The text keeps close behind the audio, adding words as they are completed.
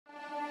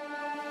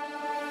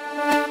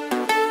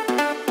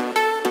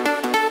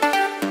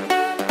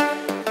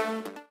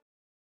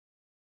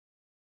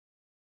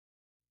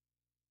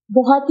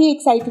बहुत ही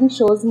exciting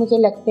shows मुझे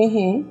लगते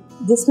हैं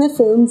जिसमें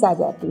फिल्म्स आ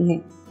जाती हैं.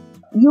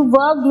 You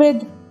work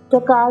with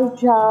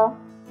Prakash Jha,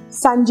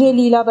 Sanjay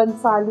Leela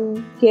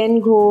Bhansali, cane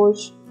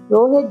Ghosh,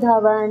 Rohit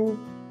Dhawan,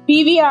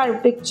 PVR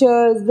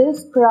Pictures, This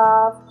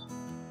Craft,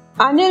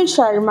 Anil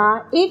Sharma,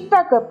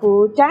 Ekta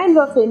Kapoor, Times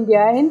of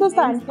India,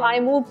 Hindustan. I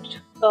moved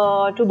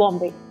to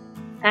Bombay,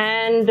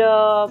 and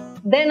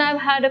then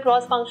I've had a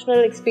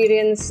cross-functional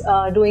experience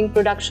doing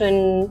production,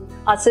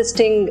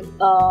 assisting,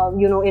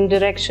 in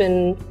direction,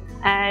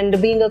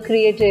 and being a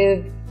creative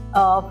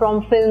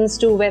from films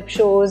to web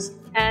shows.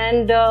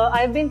 And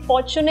I've been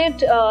fortunate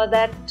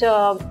that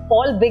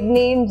all big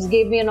names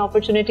gave me an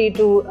opportunity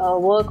to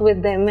work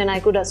with them, and I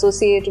could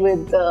associate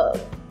with,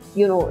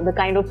 the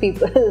kind of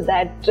people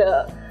that,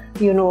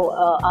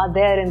 are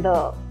there in the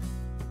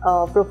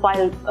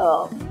profile,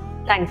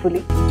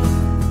 thankfully.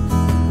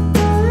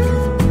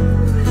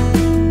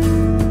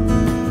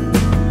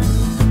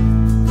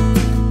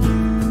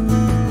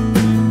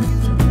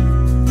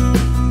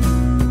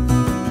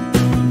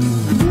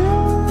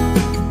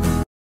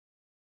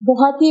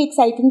 बहुत ही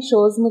exciting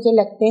shows मुझे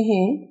लगते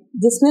हैं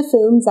जिसमें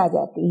films आ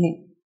जाती हैं.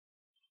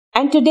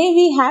 And today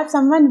we have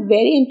someone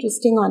very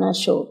interesting on our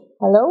show.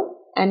 Hello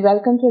and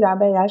welcome to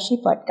राशि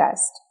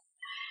podcast.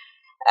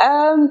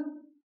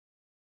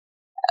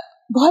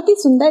 बहुत ही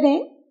सुंदर है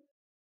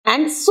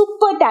एंड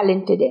सुपर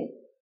टैलेंटेड है.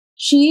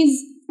 She is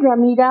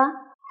रमीरा.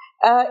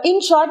 इन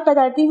शॉर्ट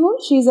बताती हूँ,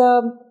 she is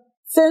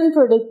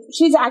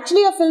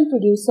actually a film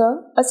producer,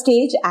 a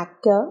stage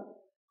actor,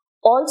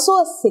 also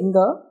a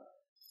singer.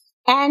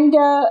 And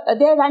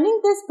they're running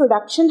this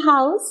production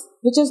house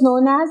which is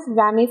known as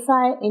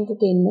RamiiPhy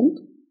Entertainment,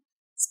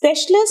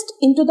 specialist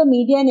into the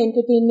media and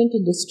entertainment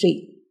industry.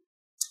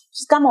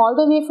 She's come all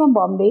the way from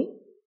Bombay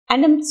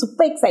and I'm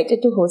super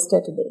excited to host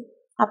her today.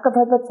 Aapka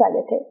bahut bahut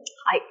swagat hai.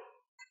 Hi.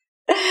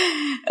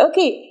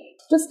 Okay,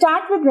 to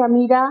start with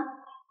Ramira,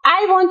 I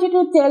want you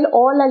to tell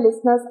all our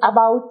listeners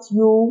about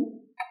you,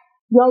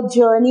 your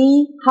journey,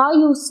 how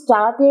you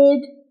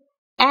started,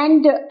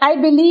 and I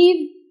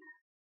believe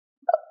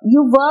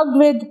you worked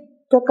with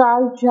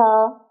Prakash Jha,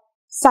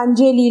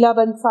 Sanjay Leela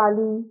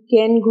Bhansali,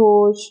 Ken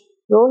Ghosh,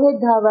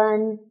 Rohit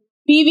Dhawan,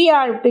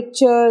 PVR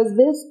Pictures,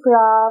 This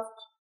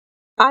Craft,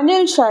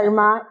 Anil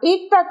Sharma,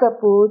 Ekta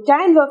Kapoor,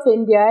 Times of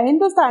India,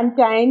 Hindustan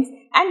Times,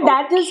 and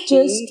that is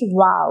just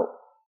wow.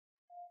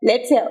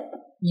 Let's hear.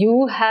 You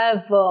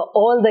have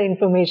all the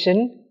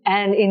information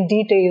and in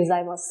details,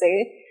 I must say.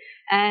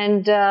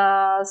 And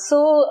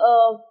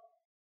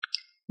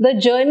the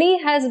journey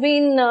has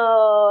been a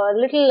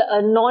little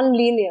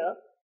non-linear.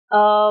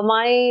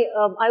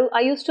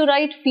 I used to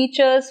write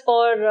features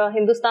for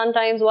Hindustan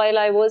Times while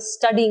I was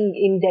studying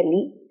in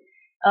Delhi,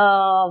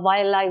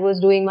 while I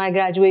was doing my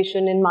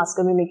graduation in mass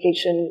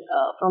communication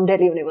from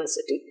Delhi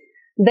University.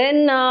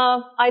 Then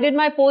I did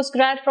my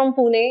postgrad from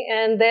Pune,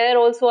 and there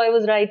also I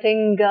was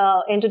writing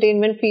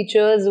entertainment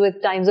features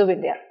with Times of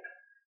India.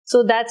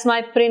 So that's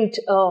my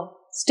print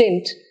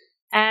stint.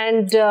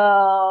 And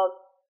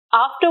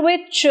after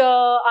which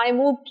I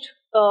moved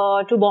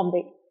to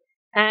Bombay,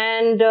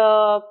 and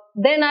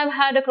then I've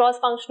had a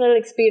cross-functional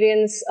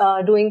experience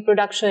doing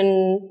production,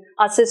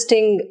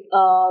 assisting,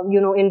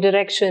 in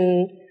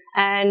direction,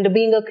 and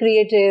being a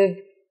creative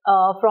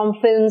from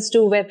films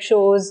to web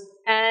shows.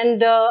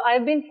 And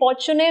I've been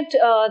fortunate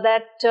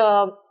that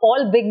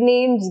all big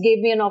names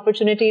gave me an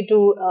opportunity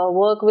to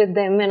work with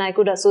them, and I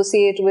could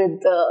associate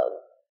with,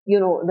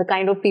 the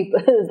kind of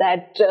people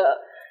that,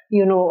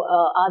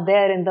 are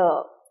there in the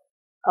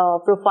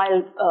profile,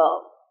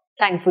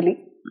 thankfully.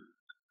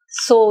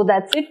 So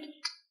that's it.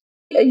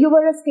 You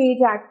were a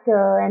stage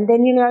actor, and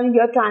then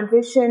your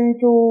transition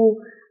to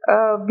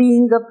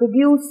being a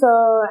producer,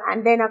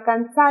 and then a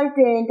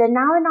consultant, and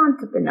now an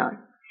entrepreneur.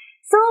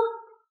 So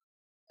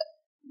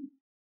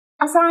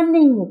आसान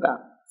नहीं होगा.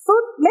 So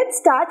let's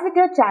start with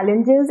your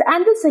challenges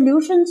and the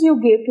solutions you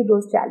gave to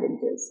those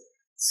challenges.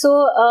 So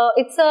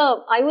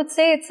I would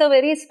say it's a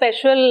very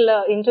special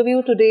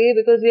interview today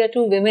because we are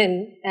two women,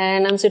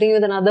 and I'm sitting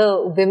with another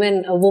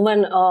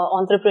woman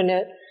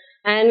entrepreneur,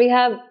 and we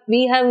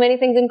have many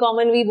things in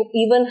common. We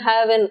even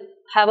have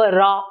a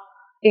Ra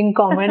in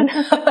common,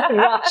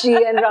 Rashi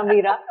and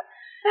Ramira.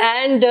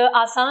 And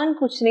आसान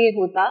कुछ नहीं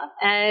होता.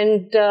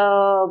 And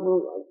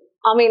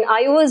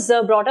I was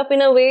brought up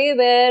in a way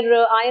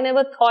where I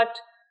never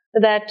thought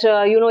that,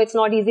 it's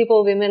not easy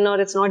for women or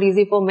it's not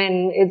easy for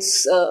men.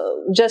 It's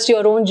just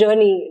your own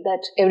journey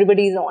that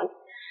everybody is on.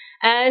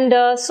 And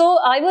so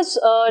I was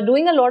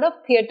doing a lot of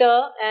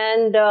theatre,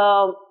 and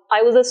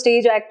I was a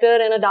stage actor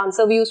and a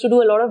dancer. We used to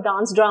do a lot of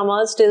dance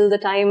dramas till the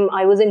time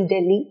I was in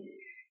Delhi,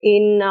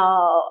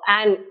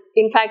 and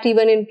in fact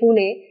even in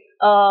Pune.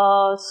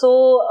 So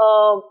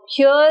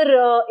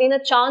here in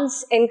a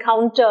chance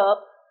encounter,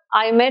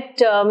 I met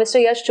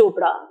Mr. Yash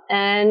Chopra,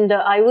 and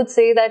I would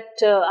say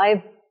that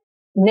I've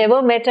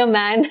never met a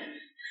man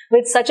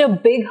with such a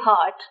big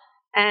heart,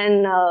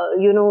 and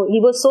he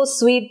was so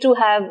sweet to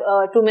have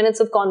 2 minutes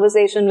of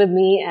conversation with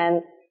me.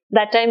 And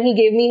that time he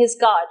gave me his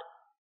card,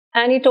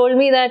 and he told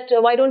me that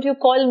why don't you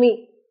call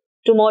me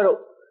tomorrow.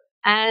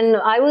 And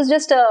I was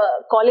just a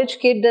college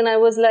kid, and I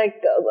was like,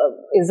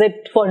 is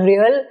it for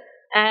real?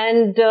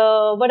 And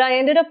but I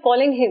ended up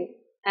calling him,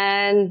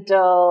 and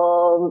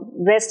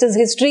rest is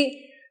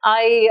history.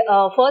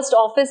 First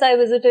office I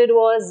visited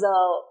was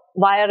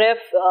YRF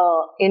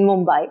in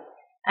Mumbai,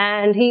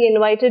 and he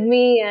invited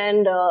me,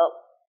 and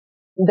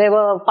there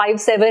were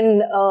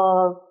 5-7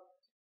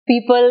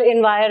 people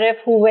in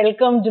YRF who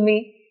welcomed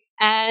me.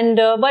 And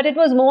but it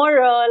was more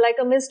like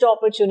a missed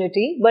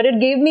opportunity, but it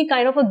gave me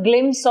kind of a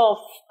glimpse of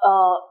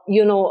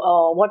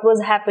what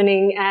was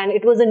happening. And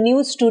it was a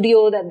new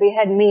studio that they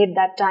had made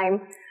that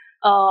time,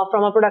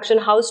 from a production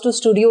house to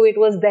studio. It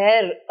was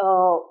their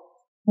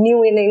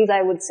new innings,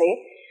 I would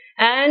say.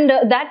 And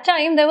that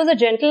time there was a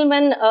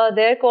gentleman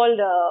there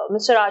called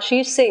Mr.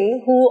 Rashi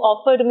Singh, who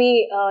offered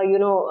me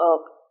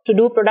to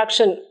do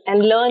production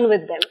and learn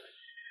with them.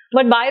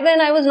 But by then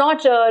I was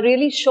not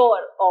really sure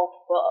of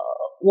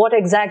what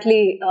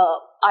exactly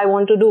I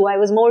want to do. I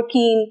was more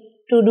keen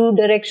to do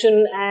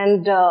direction,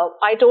 and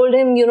I told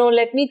him,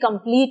 let me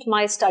complete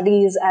my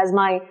studies, as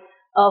my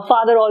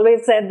father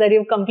always said, that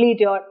you complete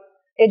your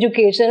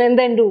education and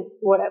then do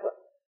whatever.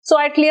 So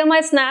I clear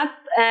my snap,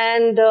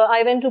 and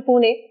I went to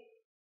Pune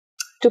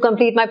to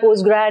complete my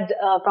postgrad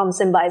from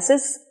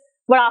Symbiosis.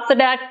 But after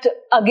that,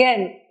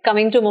 again,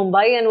 coming to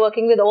Mumbai and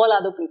working with all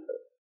other people.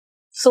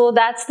 So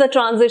that's the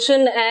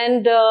transition.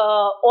 And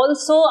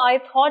also I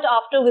thought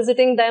after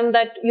visiting them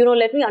that,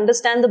 let me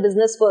understand the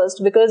business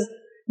first, because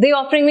they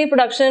offering me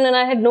production and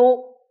I had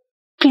no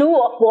clue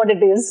of what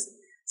it is.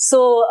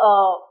 So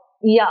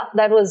yeah,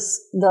 that was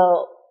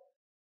the...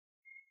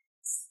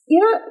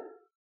 You're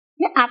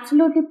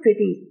absolutely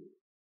pretty.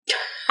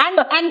 And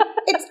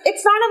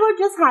it's not about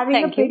just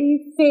having a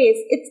pretty face.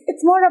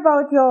 It's more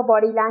about your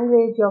body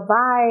language, your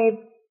vibe.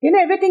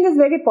 Everything is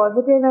very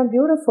positive and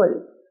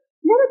beautiful.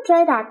 Never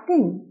tried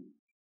acting?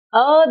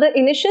 The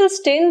initial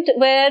stint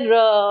where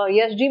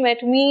Yash Ji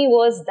met me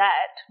was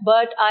that,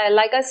 but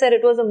like I said,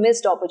 it was a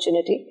missed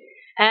opportunity.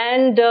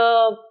 And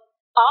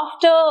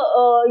after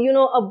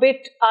a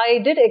bit, I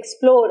did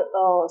explore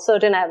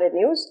certain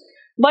avenues,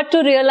 but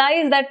to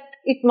realize that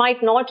it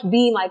might not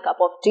be my cup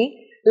of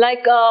tea.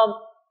 Like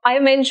I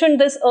mentioned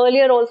this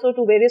earlier also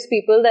to various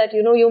people, that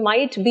you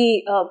might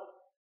be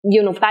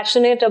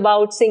passionate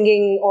about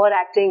singing or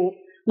acting.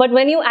 But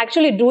when you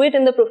actually do it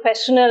in the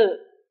professional,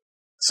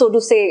 so to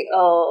say,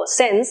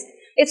 sense,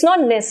 it's not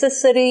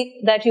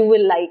necessary that you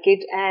will like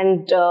it,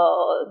 and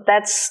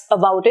that's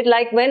about it.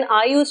 Like when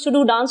I used to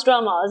do dance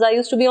dramas, I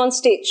used to be on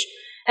stage,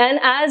 and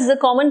as the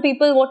common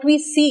people, what we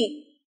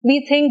see,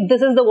 we think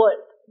this is the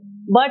world.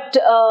 But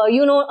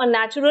a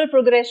natural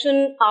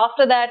progression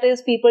after that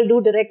is people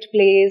do direct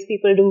plays,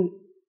 people do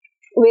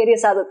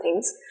various other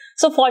things.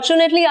 So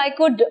fortunately, I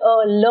could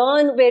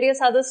learn various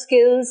other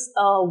skills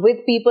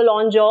with people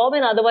on job,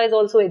 and otherwise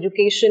also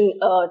education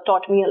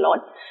taught me a lot.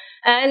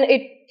 And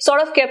it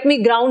sort of kept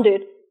me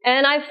grounded.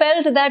 And I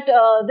felt that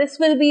this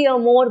will be a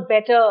more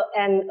better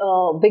and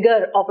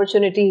bigger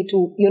opportunity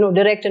to,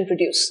 direct and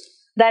produce.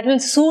 That will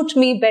suit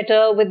me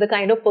better with the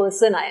kind of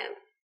person I am.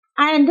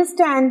 I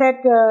understand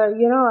that,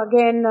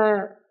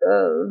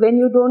 when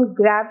you don't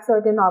grab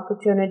certain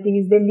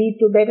opportunities, they lead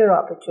to better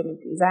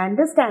opportunities. I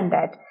understand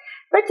that.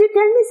 But you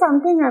tell me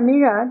something,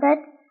 Ramira,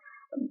 that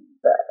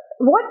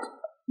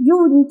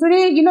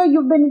today,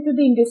 you've been into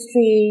the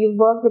industry, you've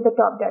worked with the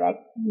top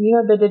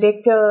the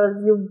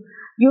directors,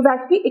 you've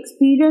actually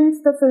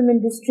experienced the film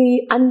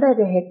industry under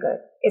रहकर,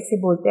 ऐसे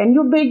बोलते हैं, and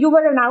you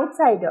were an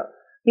outsider.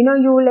 You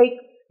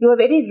were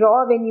very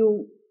raw when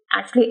you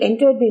actually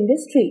entered the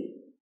industry.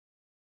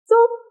 So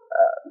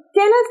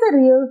tell us the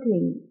real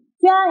thing.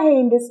 क्या है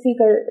industry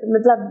का,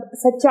 मतलब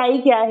सच्चाई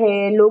क्या है,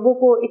 लोगों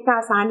को इतना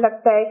आसान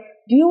लगता है?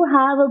 Do you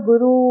have a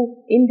guru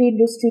in the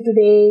industry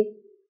today?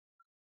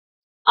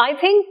 I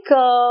think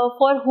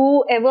for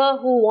whoever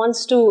who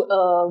wants to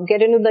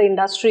get into the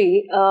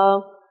industry,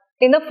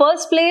 in the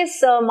first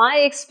place, my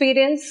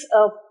experience,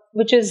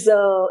 which is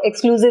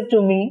exclusive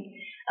to me,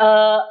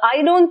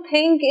 I don't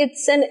think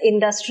it's an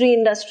industry.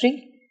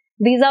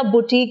 These are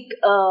boutique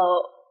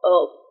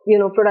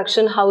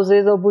production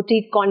houses or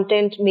boutique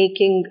content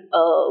making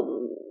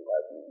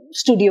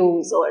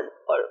studios or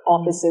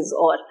offices.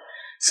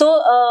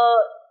 So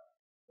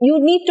you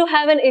need to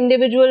have an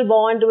individual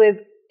bond with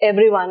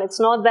everyone. It's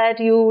not that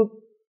you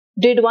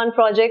did one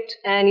project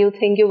and you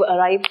think you've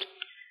arrived.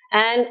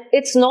 And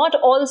it's not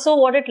also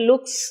what it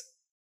looks,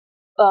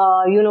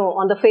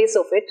 on the face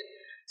of it.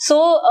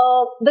 So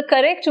the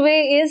correct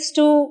way is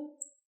to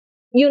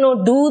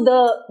do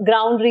the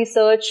ground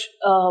research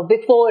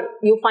before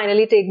you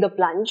finally take the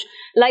plunge.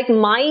 Like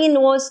mine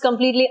was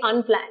completely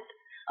unplanned.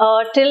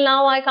 Till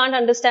now, I can't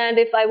understand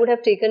if I would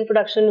have taken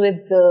production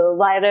with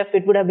YRF,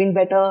 it would have been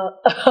better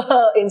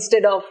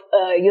instead of,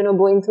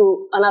 going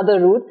through another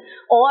route.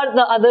 Or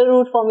the other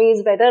route for me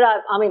is better.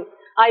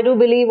 I do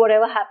believe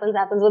whatever happens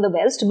for the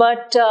best.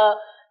 But,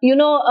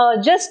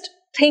 just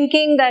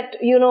thinking that,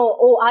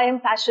 I am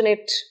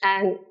passionate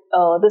and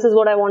this is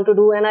what I want to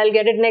do and I'll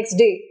get it next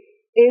day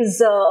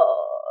is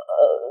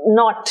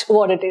not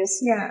what it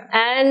is. Yeah.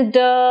 And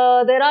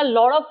there are a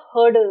lot of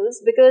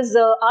hurdles because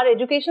our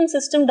education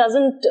system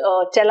doesn't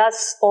tell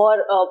us, or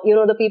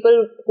the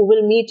people who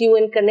will meet you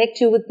and connect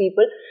you with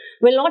people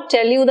will not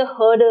tell you the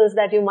hurdles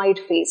that you might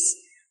face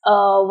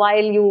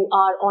while you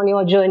are on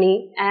your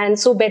journey. And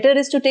so better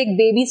is to take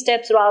baby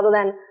steps rather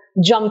than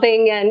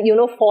jumping and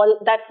fall.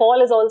 That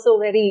fall is also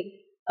very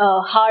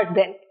hard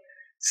then.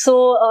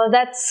 So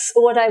that's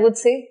what I would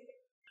say.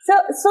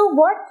 So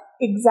what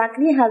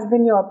exactly has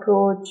been your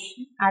approach,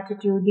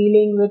 attitude,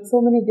 dealing with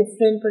so many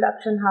different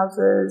production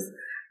houses?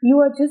 You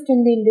are just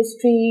in the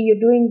industry, you're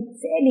doing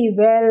fairly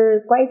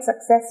well, quite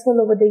successful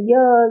over the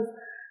years.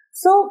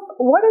 So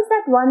what is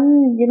that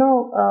one,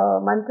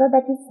 mantra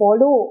that you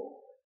follow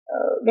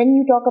when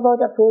you talk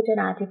about approach and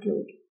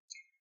attitude?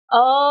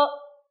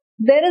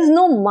 There is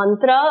no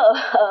mantra.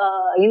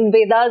 In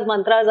Vedas,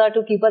 mantras are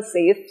to keep us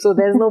safe. So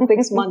there's no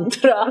fixed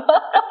mantra.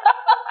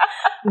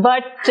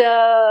 But,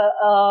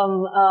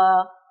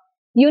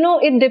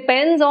 it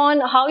depends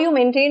on how you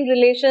maintain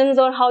relations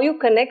or how you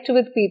connect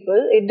with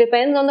people. It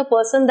depends on the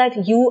person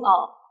that you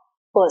are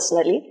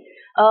personally.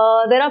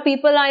 There are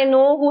people I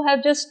know who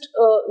have just,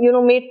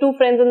 made two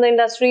friends in the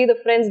industry. The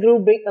friends grew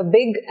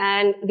big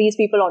and these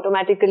people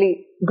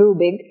automatically grew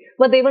big.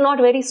 But they were not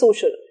very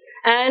social.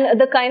 And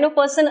the kind of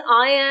person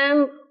I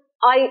am,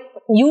 I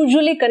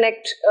usually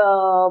connect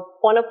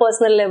on a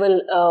personal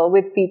level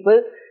with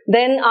people.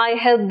 Then I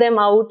help them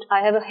out.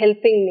 I have a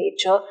helping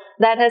nature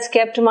that has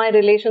kept my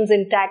relations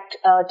intact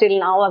till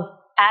now. I've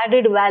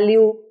added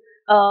value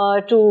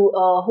to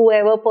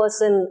whoever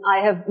person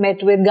I have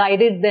met with,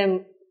 guided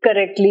them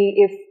correctly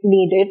if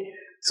needed.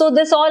 So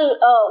this all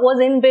was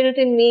inbuilt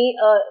in me.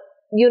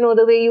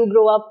 The way you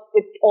grow up,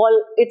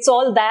 it's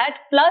all that.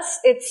 Plus,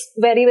 it's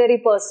very,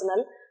 very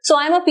personal. So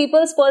I'm a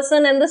people's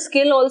person, and the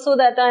skill also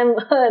that I'm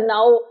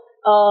now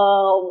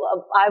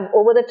I've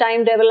over the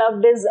time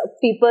developed is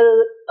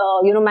people,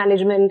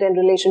 management and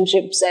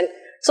relationships, and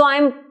so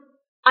I'm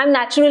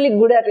naturally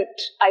good at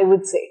it, I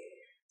would say.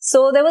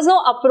 So there was no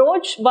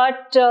approach,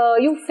 but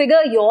you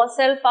figure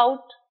yourself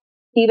out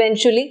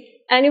eventually,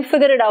 and you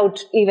figure it out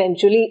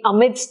eventually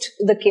amidst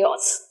the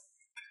chaos.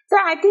 So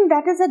I think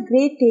that is a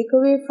great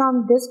takeaway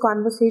from this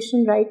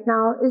conversation right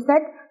now, is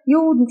that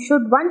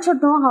one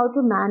should know how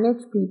to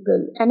manage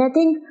people. And I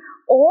think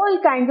all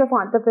kinds of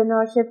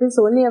entrepreneurship is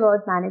only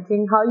about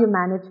managing how you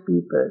manage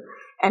people.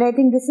 And I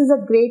think this is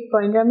a great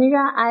point.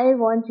 Ramira, I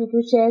want you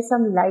to share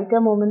some lighter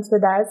moments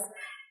with us.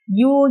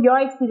 Your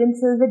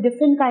experiences with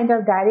different kind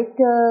of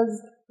directors,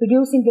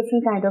 producing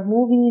different kind of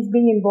movies,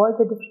 being involved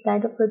with different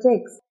kind of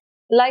projects.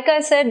 Like I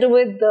said,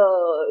 with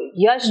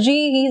Yash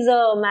Ji, he's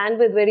a man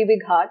with very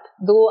big heart.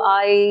 Though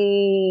I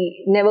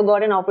never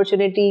got an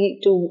opportunity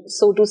to,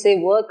 so to say,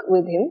 work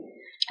with him,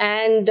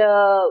 and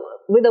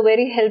with a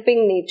very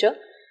helping nature.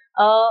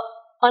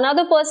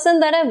 Another person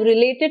that I've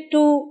related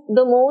to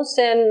the most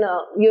and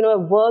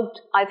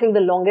worked, I think, the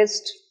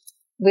longest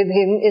with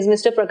him is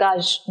Mr.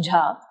 Prakash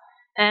Jha.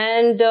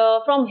 And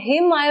from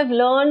him, I have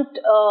learned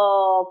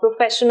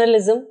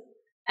professionalism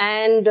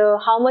and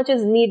how much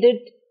is needed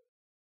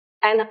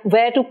and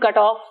where to cut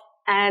off,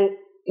 and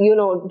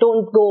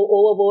don't go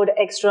overboard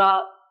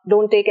extra,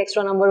 don't take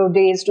extra number of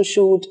days to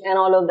shoot and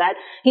all of that.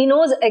 He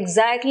knows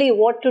exactly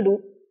what to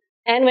do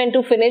and when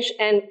to finish,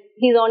 and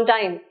he's on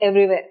time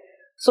everywhere.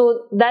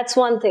 So that's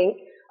one thing.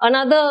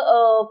 Another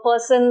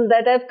person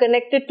that I've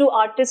connected to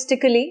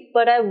artistically,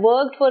 but I've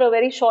worked for a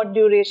very short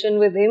duration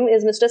with him,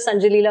 is Mr.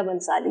 Sanjay Leela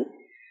Bhansali.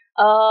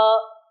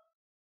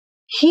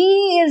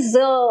 He is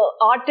an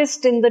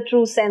artist in the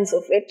true sense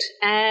of it,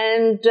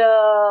 and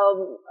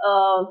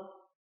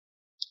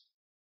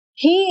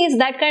he is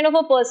that kind of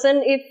a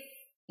person. If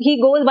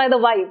he goes by the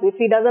vibe, if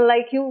he doesn't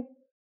like you,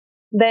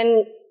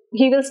 then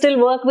he will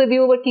still work with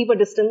you but keep a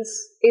distance.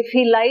 If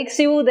he likes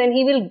you, then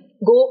he will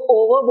go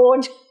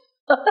overboard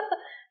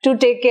to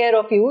take care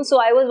of you. So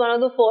I was one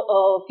of the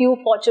few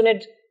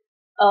fortunate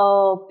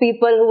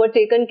people who were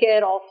taken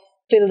care of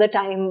till the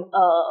time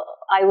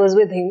I was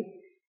with him.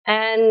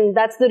 And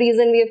that's the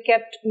reason we have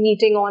kept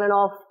meeting on and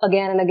off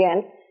again and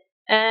again.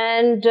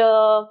 And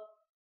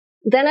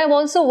then I've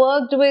also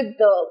worked with,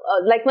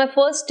 like my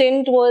first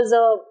stint was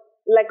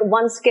like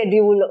one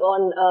schedule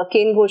on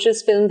Ken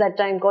Ghosh's film that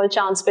time called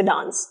Chance Pe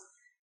Dance.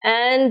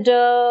 And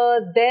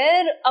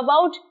there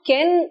about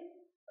Ken,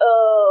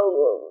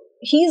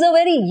 he's a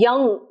very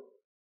young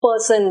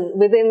person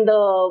within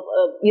the,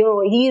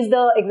 he's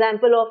the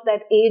example of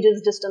that age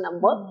is just a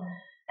number.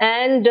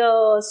 And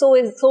so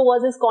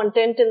was his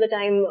content in the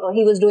time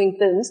he was doing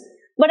films.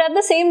 But at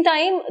the same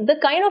time, the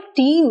kind of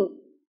team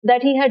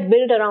that he had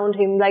built around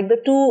him, like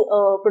the two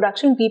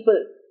production people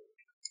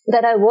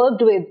that I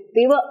worked with,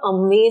 they were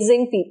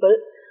amazing people.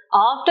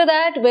 After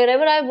that,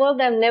 wherever I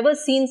worked, I've never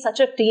seen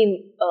such a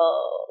team,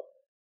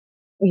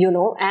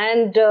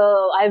 and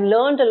I've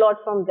learned a lot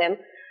from them.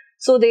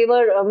 So they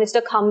were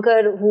Mr.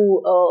 Khamkar,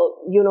 who,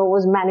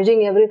 was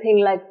managing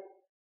everything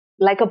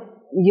like a,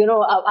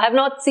 I have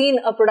not seen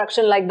a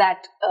production like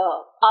that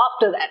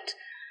after that.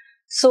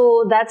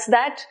 So that's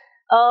that.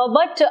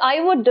 But I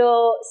would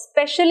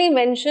specially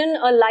mention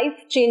a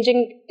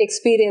life-changing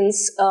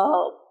experience.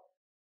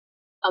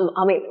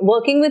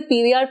 Working with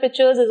PVR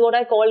Pictures is what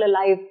I call a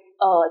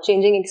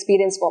life-changing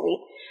experience for me.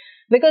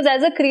 Because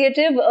as a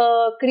creative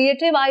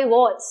I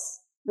was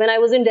when I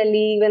was in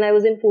Delhi, when I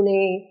was in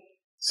Pune.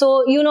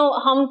 So,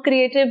 हम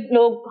creative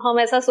लोग हम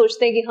ऐसा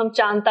सोचते हैं कि हम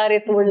चांद तारे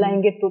तोड़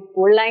लाएंगे तो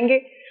तोड़ लाएंगे.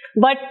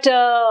 But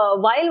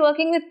while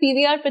working with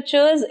PVR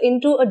Pictures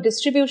into a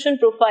distribution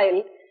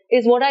profile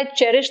is what I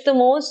cherished the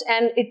most,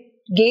 and it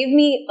gave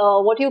me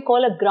what you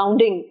call a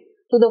grounding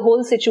to the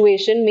whole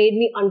situation, made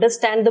me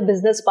understand the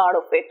business part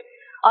of it.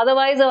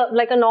 Otherwise,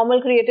 like a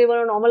normal creative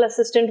or a normal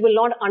assistant will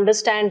not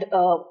understand,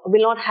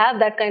 will not have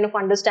that kind of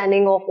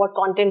understanding of what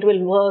content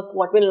will work,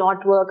 what will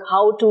not work,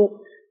 how to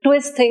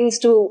twist things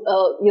to,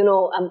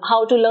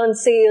 how to learn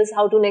sales,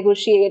 how to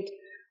negotiate,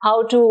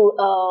 how to,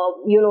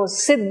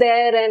 sit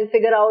there and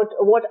figure out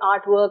what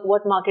artwork,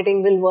 what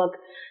marketing will work.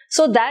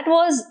 So that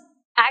was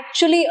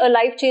actually a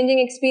life-changing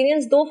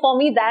experience, though for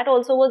me that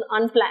also was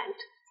unplanned.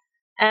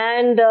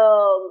 And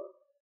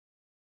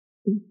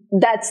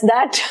that's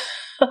that.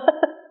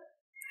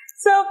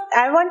 So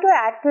I want to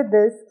add to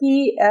this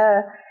कि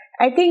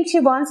I think she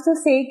wants to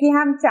say कि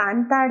हम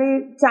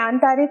चांद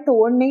तारे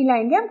तोड़ नहीं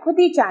लाएंगे, हम खुद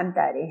ही चांद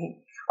तारे हैं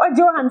और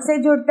जो हमसे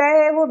जुड़ता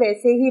है वो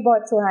वैसे ही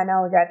बहुत सुहाना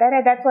हो जाता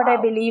है. That's what I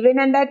believe in,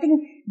 and I think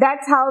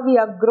that's how we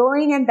are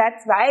growing and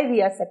that's why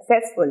we are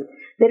successful.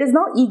 There is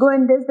no ego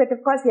in this, but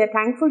of course we are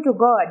thankful to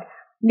God.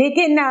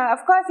 लेकिन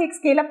of course एक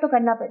scale up तो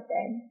करना पड़ता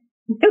है.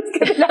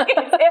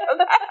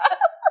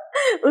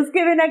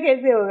 उसके बिना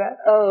कैसे होगा?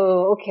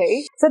 Oh, okay.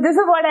 So this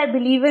is what I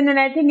believe in, and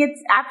I think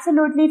it's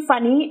absolutely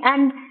funny.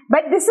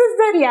 But this is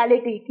the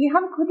reality कि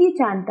हम खुद ही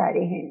चांद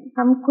तारे हैं,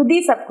 हम खुद ही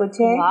सब कुछ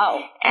हैं. Wow.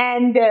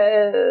 And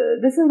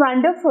this is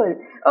wonderful.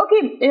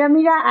 Okay,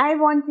 Ramira, I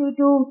want you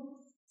to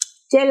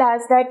tell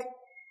us that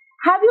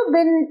have you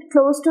been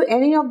close to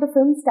any of the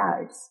film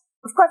stars?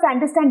 Of course, I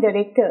understand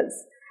directors,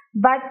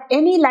 but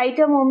any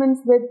lighter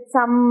moments with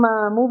some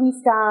movie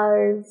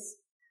stars,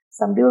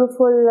 some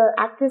beautiful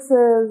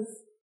actresses?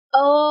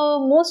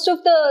 Most of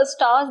the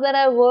stars that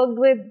I've worked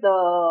with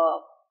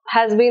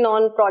has been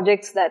on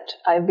projects that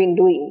I've been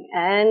doing.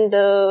 And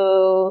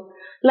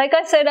like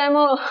I said, I'm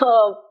a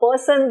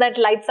person that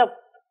lights up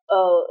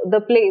the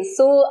place.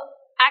 So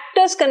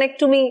actors connect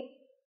to me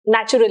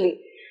naturally.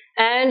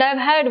 And I've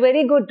had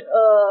very good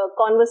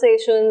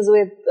conversations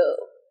with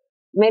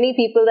many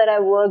people that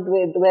I've worked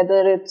with,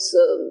 whether it's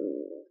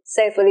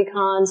Saif Ali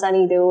Khan,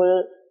 Sunny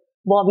Deol,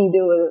 Bobby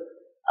Deol,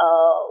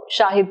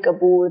 Shahid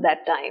Kapoor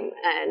that time,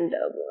 and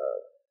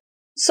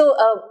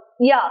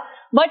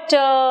but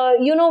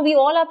we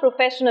all are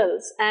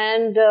professionals,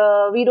 and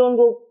we don't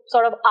go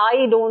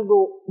I don't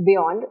go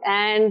beyond,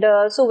 and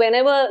so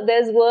whenever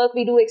there's work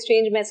we do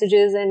exchange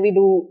messages and we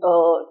do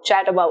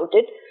chat about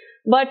it,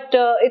 but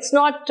it's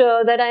not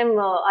that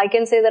I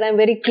can say that I'm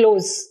very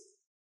close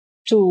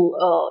to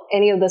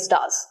any of the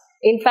stars.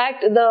 In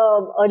fact,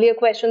 the earlier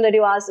question that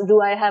you asked, do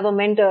I have a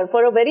mentor?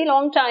 For a very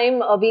long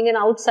time, being an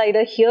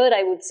outsider here,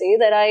 I would say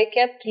that I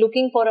kept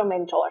looking for a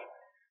mentor.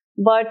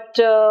 But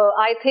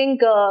I think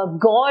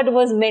God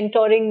was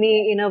mentoring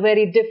me in a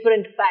very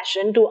different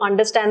fashion to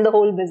understand the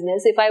whole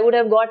business. If I would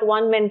have got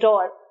one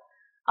mentor,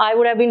 I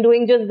would have been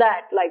doing just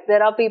that. Like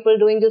there are people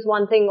doing just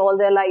one thing all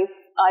their life.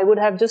 I would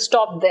have just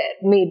stopped there,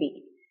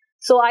 maybe.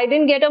 So I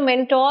didn't get a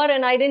mentor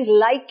and I didn't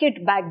like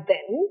it back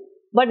then.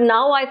 But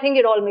now I think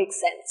it all makes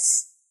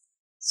sense.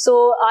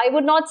 So I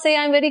would not say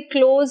I'm very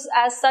close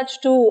as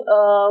such to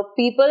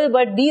people,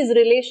 but these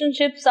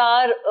relationships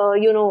are,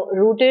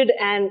 rooted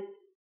and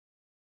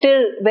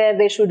till where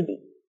they should be.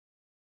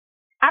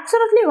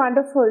 Absolutely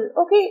wonderful.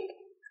 Okay,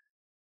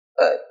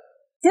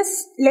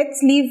 just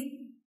let's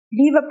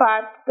leave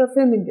apart the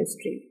film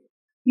industry.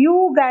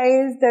 You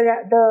guys, the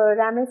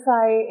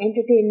RamiiPhy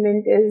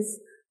Entertainment is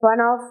one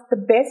of the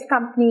best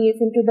companies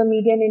into the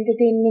media and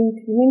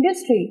entertainment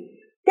industry.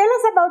 Tell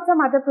us about some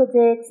other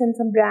projects and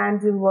some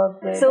brands you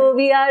work with. So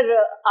we are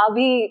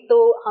अभी तो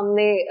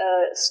हमने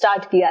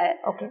start किया है.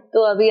 Okay.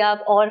 तो अभी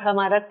आप और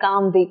हमारा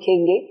काम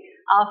देखेंगे.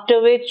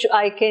 After which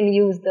I can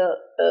use the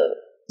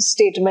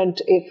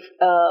statement if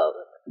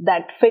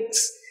that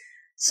fits.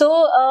 So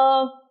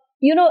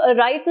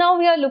right now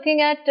we are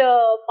looking at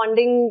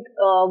funding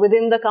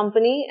within the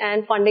company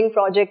and funding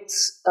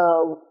projects.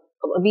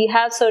 We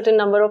have certain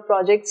number of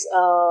projects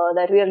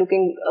that we are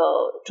looking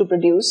to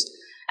produce.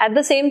 At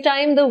the same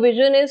time, the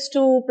vision is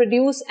to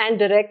produce and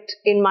direct,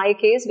 in my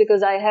case,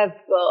 because I have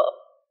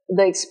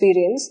the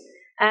experience.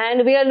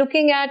 And we are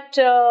looking at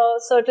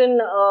certain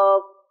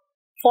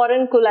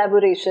foreign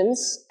collaborations.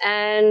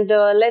 And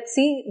let's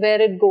see where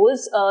it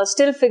goes.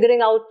 Still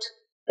figuring out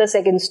the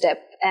second step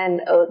and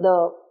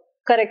the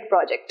correct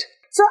project.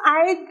 So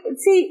I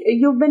see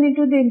you've been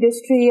into the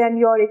industry and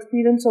your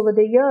experience over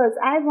the years.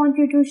 I want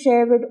you to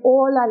share with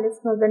all our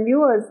listeners and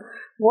viewers,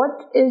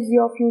 what is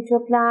your future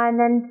plan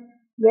and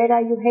where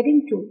are you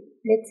heading to?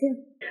 Let's hear.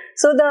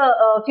 So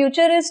the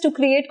future is to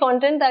create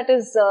content that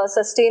is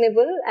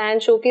sustainable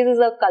and showcases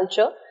our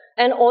culture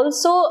And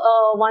also,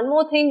 one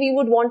more thing we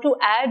would want to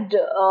add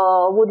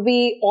would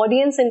be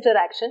audience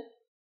interaction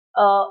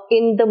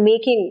in the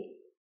making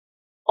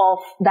of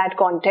that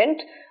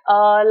content.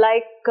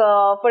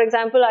 For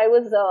example, I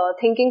was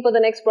thinking for the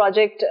next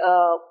project,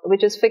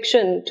 which is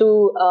fiction, to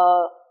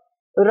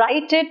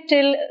write it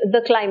till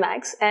the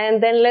climax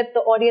and then let the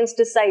audience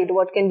decide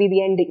what can be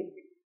the ending.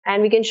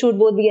 And we can shoot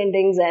both the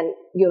endings and,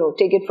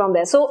 take it from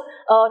there. So,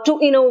 to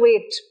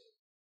innovate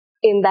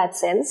in that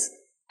sense.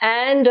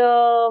 And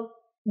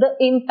the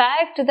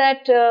impact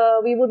that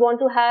we would want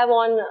to have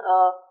on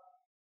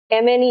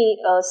M&E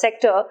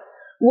sector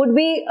would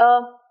be,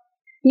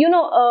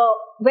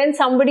 when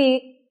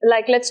somebody,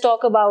 let's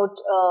talk about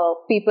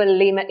people in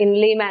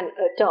layman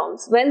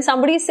terms. When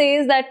somebody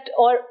says that,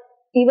 or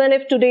even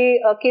if today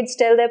kids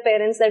tell their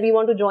parents that we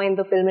want to join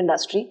the film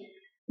industry,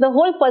 the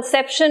whole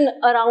perception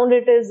around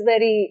it is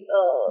very,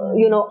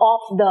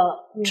 off the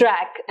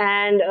track,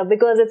 and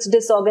because it's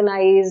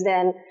disorganized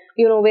and,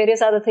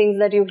 various other things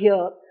that you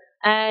hear.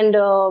 And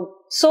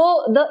so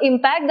the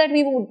impact that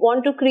we would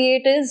want to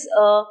create is,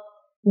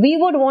 we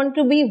would want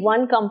to be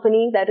one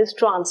company that is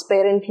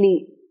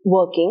transparently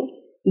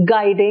working,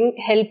 guiding,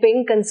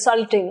 helping,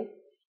 consulting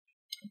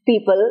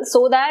people,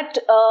 so that,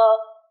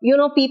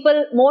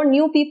 more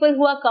new people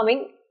who are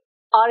coming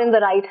are in the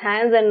right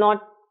hands and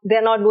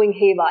they're not going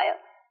haywire.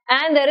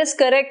 And there is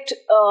correct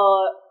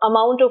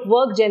amount of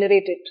work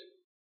generated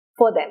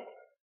for them.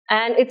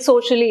 And it's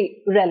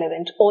socially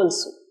relevant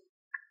also.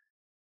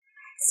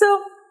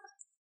 So,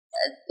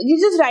 you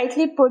just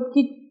rightly put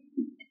कि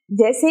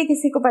जैसे ही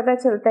किसी को पता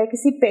चलता है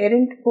किसी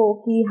parent को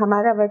कि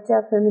हमारा बच्चा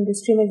फिल्म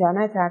इंडस्ट्री में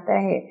जाना चाहता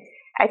है,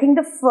 I think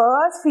the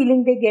first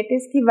feeling they get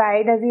is कि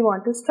why does he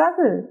want to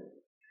struggle?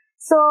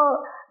 So,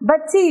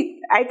 but see,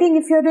 I think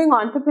if you're doing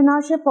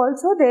entrepreneurship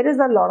also, there is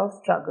a lot of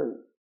struggle.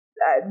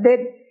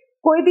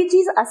 कोई भी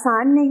चीज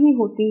आसान नहीं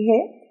होती है.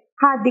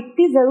 हाँ,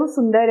 दिखती जरूर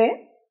सुंदर है,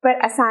 पर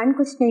आसान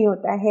कुछ नहीं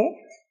होता है.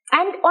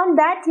 And on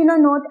that,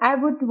 note, I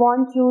would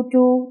want you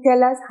to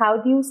tell us how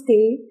do you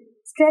stay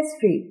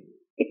stress-free?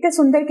 इतने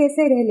सुंदर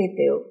कैसे रह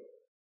लेते हो?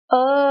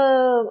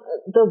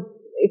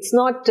 It's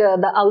not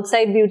the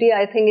outside beauty.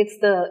 I think it's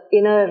the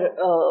inner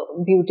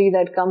beauty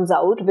that comes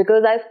out,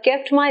 because I've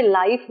kept my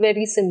life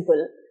very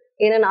simple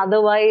in an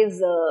otherwise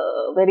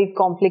very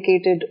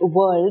complicated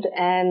world,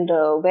 and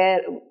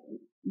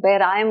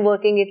where I am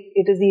working,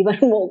 it is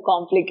even more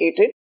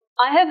complicated.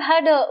 I have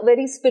had a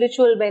very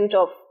spiritual bent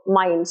of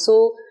mind.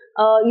 So,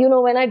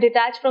 when I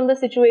detach from the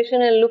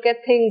situation and look at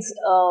things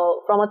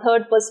from a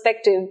third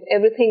perspective,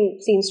 everything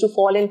seems to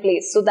fall in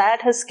place. So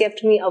that has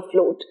kept me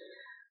afloat.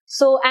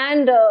 So,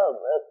 and,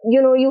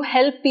 you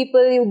help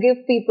people, you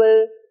give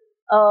people,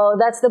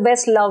 that's the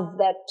best love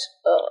that,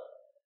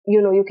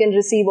 you can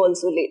receive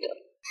also later.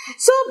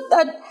 So,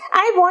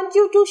 I want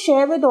you to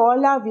share with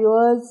all our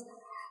viewers,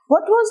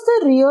 what was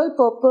the real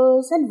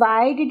purpose and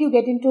why did you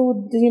get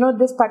into,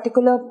 this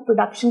particular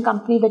production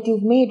company that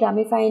you've made,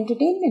 RamiiPhy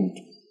Entertainment?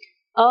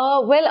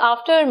 Well,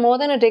 after more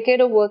than a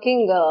decade of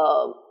working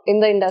in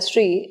the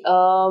industry,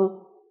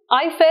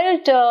 I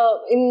felt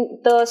in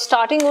the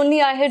starting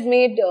only I had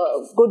made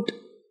good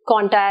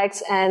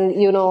contacts and,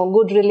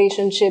 good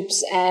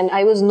relationships, and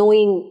I was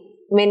knowing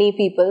many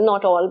people,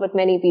 not all, but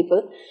many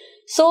people.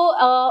 So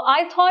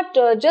I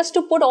thought just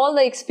to put all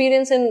the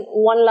experience in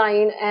one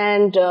line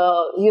and,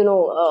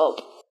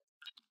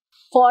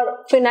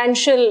 for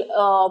financial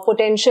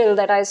potential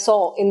that I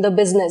saw in the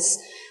business.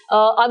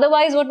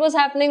 Otherwise, what was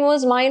happening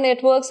was my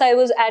networks, I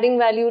was adding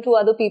value to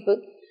other people,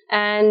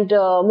 and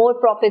more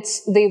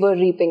profits they were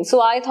reaping.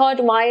 So I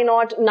thought, why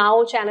not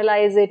now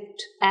channelize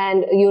it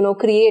and,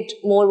 create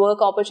more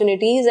work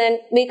opportunities and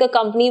make a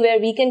company where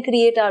we can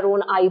create our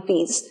own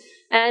IPs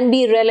and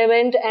be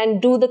relevant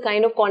and do the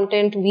kind of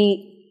content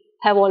we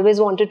have always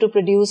wanted to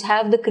produce,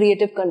 have the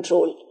creative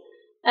control.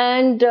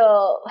 And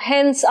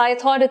hence, I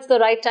thought it's the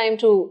right time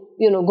to,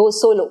 go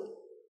solo.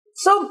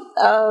 So,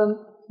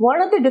 what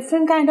are the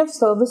different kind of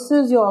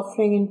services you're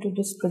offering into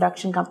this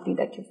production company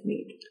that you've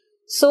made?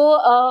 So,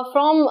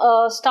 from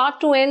start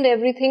to end,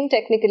 everything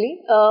technically,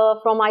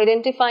 from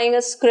identifying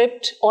a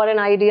script or an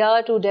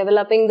idea to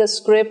developing the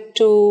script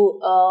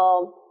to,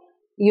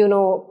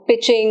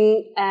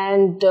 pitching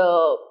and,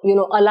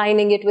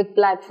 aligning it with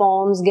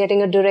platforms,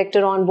 getting a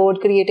director on board,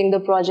 creating the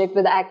project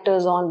with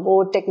actors on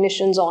board,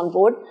 technicians on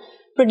board,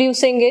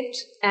 producing it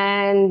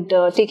and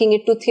taking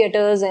it to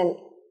theaters and,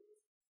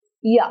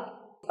 yeah.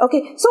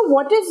 Okay, so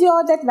what is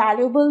that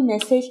valuable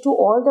message to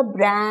all the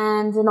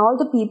brands and all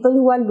the people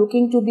who are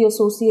looking to be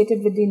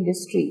associated with the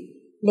industry?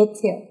 Let's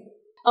hear.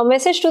 A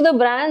message to the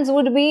brands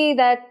would be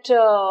that,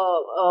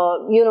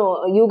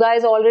 you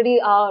guys already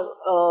are,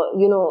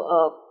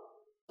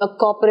 a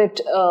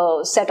corporate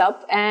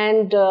setup,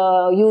 and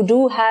you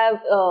do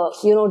have,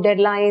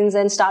 deadlines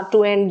and start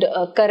to end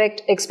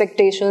correct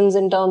expectations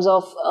in terms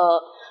of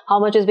how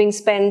much is being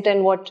spent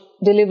and what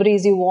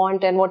deliveries you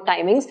want and what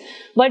timings.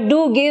 But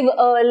do give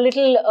a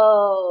little,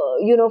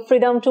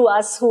 freedom to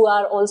us who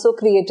are also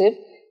creative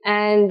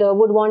and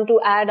would want to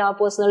add our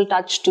personal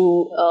touch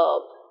to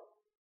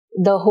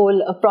the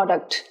whole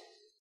product.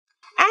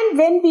 And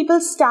when people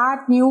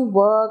start new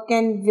work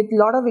and with a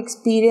lot of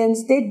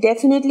experience, they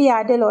definitely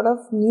add a lot of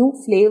new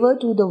flavor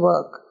to the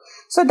work.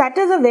 So that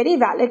is a very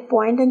valid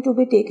point and to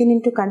be taken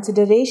into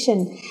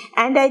consideration.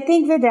 And I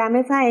think with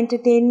RamiiPhy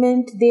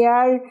Entertainment,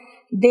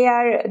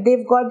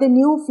 they've got the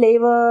new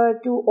flavor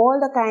to all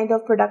the kind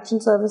of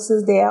production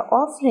services they are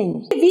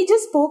offering. We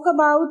just spoke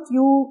about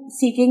you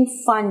seeking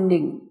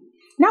funding.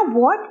 Now,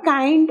 what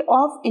kind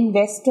of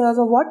investors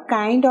or what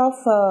kind of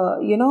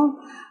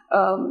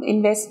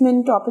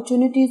investment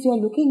opportunities you are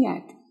looking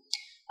at?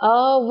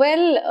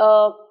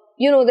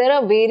 There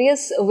are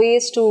various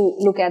ways to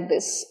look at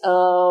this.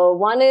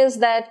 One is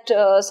that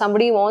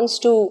somebody wants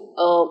to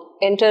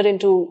enter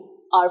into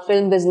our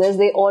film business.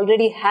 They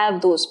already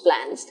have those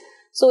plans.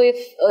 So if,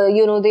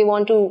 they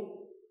want to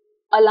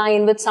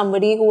align with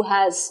somebody who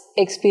has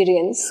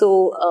experience,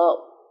 so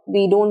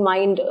we don't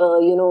mind,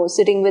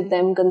 sitting with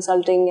them,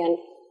 consulting and,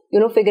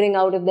 figuring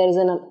out if there is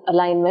an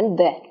alignment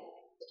there.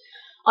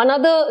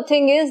 Another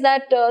thing is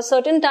that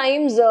certain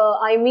times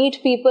I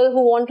meet people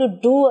who want to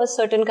do a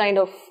certain kind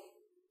of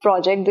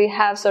project. They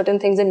have certain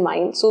things in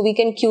mind. So we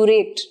can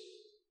curate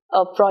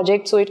a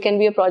project. So it can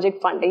be a project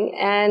funding.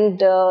 And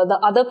the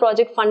other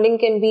project funding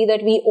can be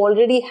that we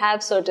already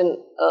have certain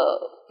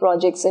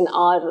projects in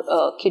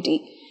our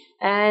kitty.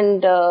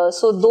 And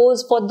for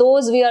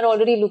those we are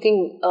already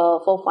looking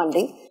for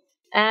funding.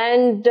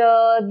 And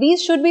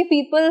these should be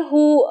people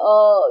who,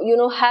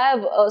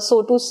 have,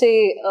 so to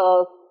say,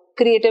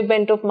 creative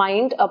bent of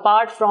mind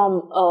apart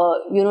from,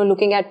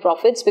 looking at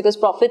profits, because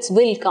profits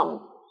will come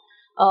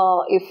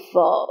if,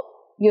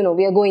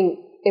 we are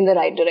going in the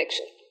right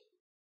direction.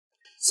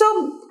 So,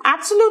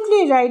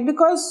 absolutely right,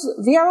 because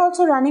we are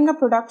also running a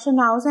production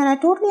house and I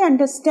totally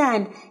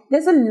understand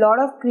there's a lot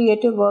of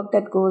creative work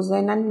that goes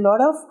in and a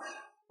lot of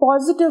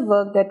positive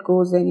work that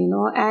goes in,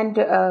 and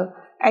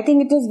I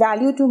think it is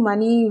value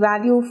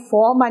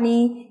for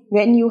money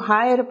when you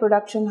hire a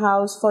production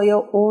house for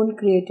your own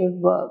creative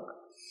work.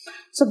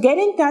 So get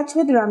in touch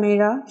with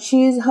Ramira.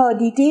 Her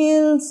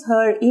details,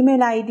 her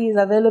email ID is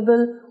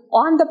available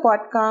on the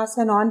podcast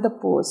and on the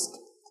post.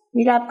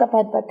 Meera, aapka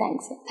bahut bahut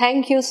thanks.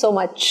 Thank you so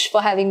much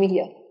for having me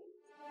here.